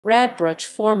Radbruchsche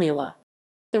Formula.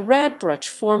 The Radbruchsche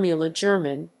Formula,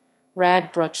 German,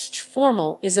 Radbruchsche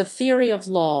Formel, is a theory of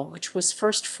law which was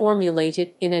first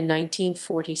formulated in a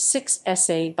 1946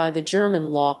 essay by the German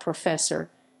law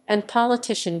professor and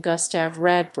politician Gustav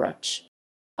Radbruch.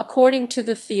 According to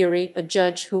the theory, a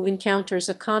judge who encounters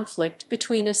a conflict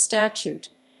between a statute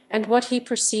and what he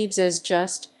perceives as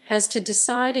just has to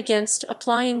decide against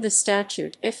applying the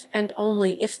statute if and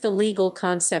only if the legal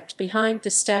concept behind the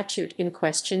statute in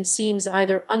question seems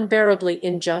either unbearably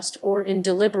unjust or in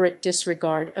deliberate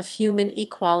disregard of human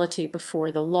equality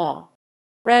before the law.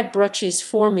 Radbruch's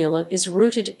formula is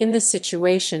rooted in the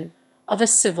situation of a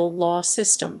civil law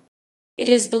system. It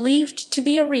is believed to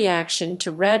be a reaction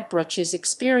to Radbruch's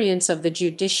experience of the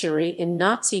judiciary in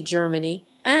Nazi Germany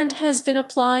and has been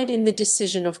applied in the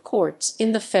decision of courts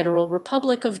in the Federal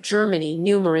Republic of Germany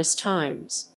numerous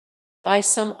times. By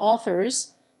some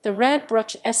authors, the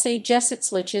Radbruch essay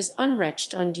Gesetzliches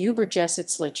Unrecht und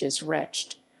übergesetzliches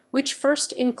Recht, which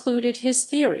first included his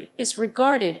theory, is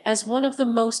regarded as one of the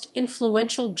most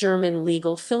influential German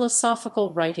legal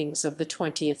philosophical writings of the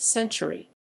 20th century.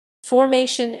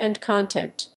 Formation and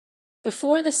content.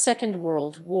 Before the Second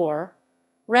World War,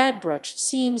 Radbruch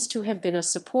seems to have been a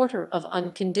supporter of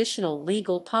unconditional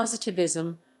legal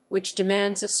positivism, which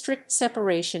demands a strict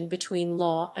separation between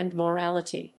law and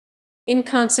morality. In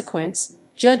consequence,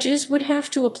 judges would have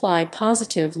to apply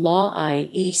positive law,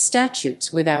 i.e.,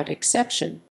 statutes, without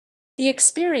exception. The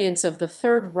experience of the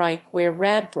Third Reich, where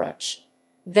Radbruch,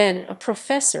 then a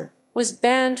professor, was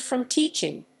banned from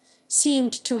teaching,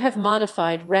 seemed to have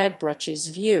modified Radbruch's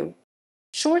view.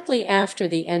 Shortly after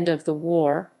the end of the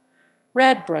war,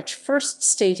 Radbruch first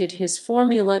stated his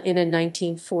formula in a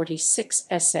 1946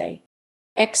 essay.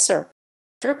 Excerpt.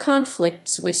 Der Konflikt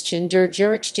zwischen der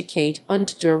Gerechtigkeit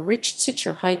und der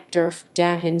Rechtssicherheit darf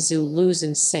dahin zu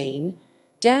lösen sein,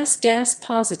 dass das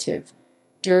Positiv,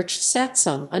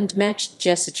 Durchsetzung und Macht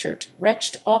gesichert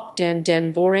Recht auch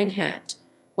den Vorrang hat,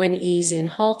 wenn es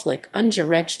inhaltlich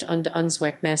ungerecht und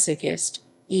unzweckmäßig ist,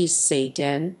 es sei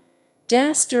denn,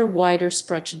 dass der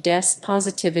Widerspruch des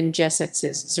positiven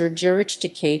Gesetzes zur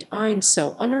Gerechtigkeit ein so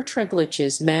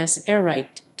unerträgliches Maß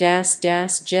erreicht, dass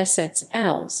das Gesetz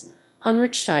als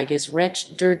unrechtmäßiges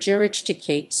Recht der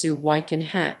Gerechtigkeit zu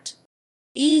weichen hat.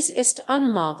 Es ist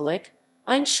unmöglich,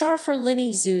 eine scharfe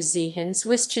Linie zu ziehen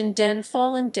zwischen den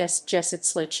Fallen des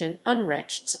gesetzlichen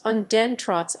Unrechts und den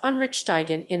trotz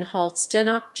unrechtmäßigen Inhalts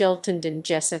dennoch geltenden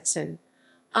Gesetzen.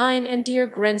 Ein an der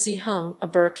Grenze hung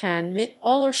aber kann mit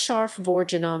aller scharf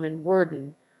vorgenommen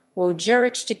werden, wo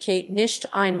Gerechtigkeit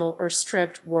nicht einmal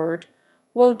erstrebt wird,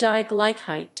 wo die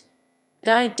Gleichheit,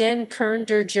 die den Kern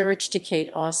der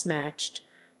Gerechtigkeit ausmacht,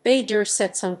 bei der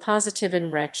Setzung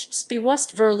positiven Rechts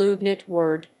bewusst verleugnet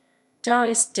wird, da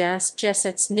ist das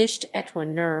Gesetz nicht etwa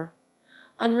nur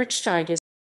unrechtmäßig,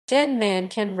 denn man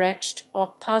kann Recht,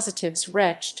 auch positives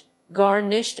Recht, gar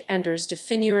nicht anders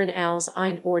definieren als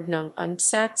Einordnung und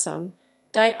Satzung,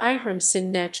 die ihrem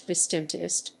Sinn nicht bestimmt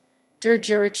ist, der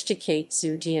Gerechtigkeit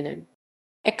zu dienen.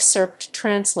 Excerpt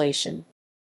translation.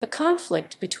 The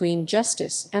conflict between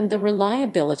justice and the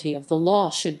reliability of the law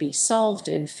should be solved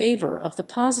in favor of the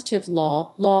positive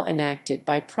law enacted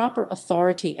by proper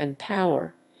authority and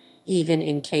power, even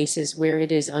in cases where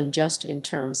it is unjust in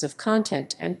terms of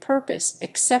content and purpose,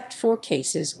 except for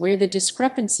cases where the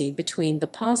discrepancy between the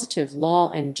positive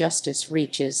law and justice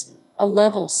reaches a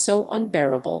level so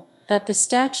unbearable that the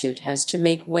statute has to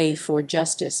make way for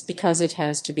justice because it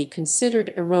has to be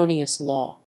considered erroneous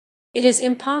law. It is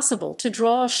impossible to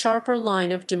draw a sharper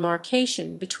line of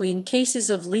demarcation between cases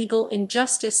of legal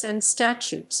injustice and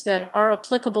statutes that are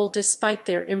applicable despite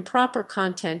their improper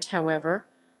content, however.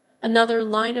 Another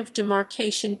line of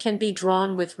demarcation can be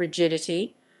drawn with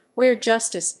rigidity, where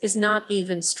justice is not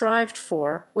even strived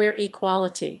for, where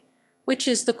equality, which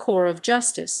is the core of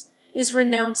justice, is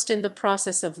renounced in the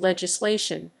process of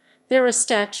legislation. There a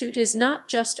statute is not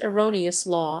just erroneous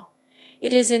law,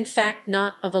 it is in fact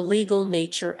not of a legal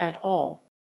nature at all.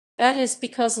 That is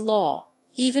because law,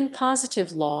 even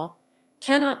positive law,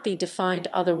 cannot be defined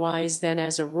otherwise than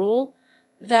as a rule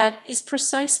that is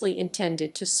precisely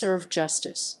intended to serve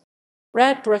justice.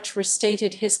 Radbruch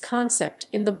restated his concept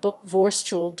in the book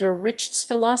Vorstuhl der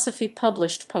Rechtsphilosophie,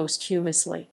 published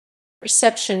posthumously.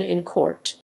 Reception in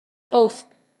court. Both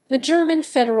the German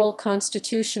Federal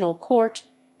Constitutional Court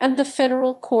and the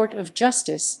Federal Court of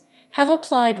Justice have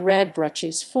applied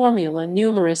Radbruch's formula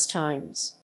numerous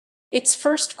times. Its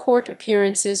first court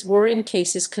appearances were in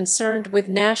cases concerned with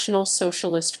National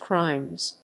Socialist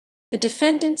crimes. The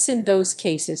defendants in those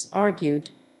cases argued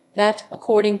that,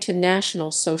 according to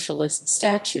National Socialist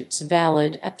statutes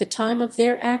valid at the time of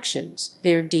their actions,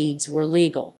 their deeds were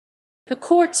legal. The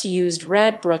courts used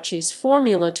Radbruch's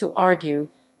formula to argue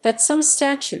that some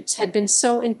statutes had been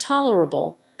so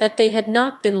intolerable that they had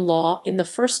not been law in the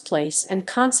first place and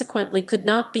consequently could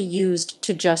not be used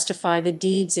to justify the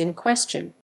deeds in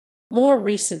question. More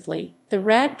recently, the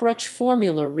Radbruch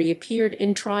formula reappeared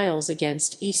in trials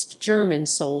against East German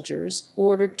soldiers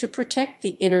ordered to protect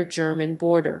the inner German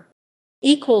border.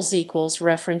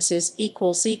 References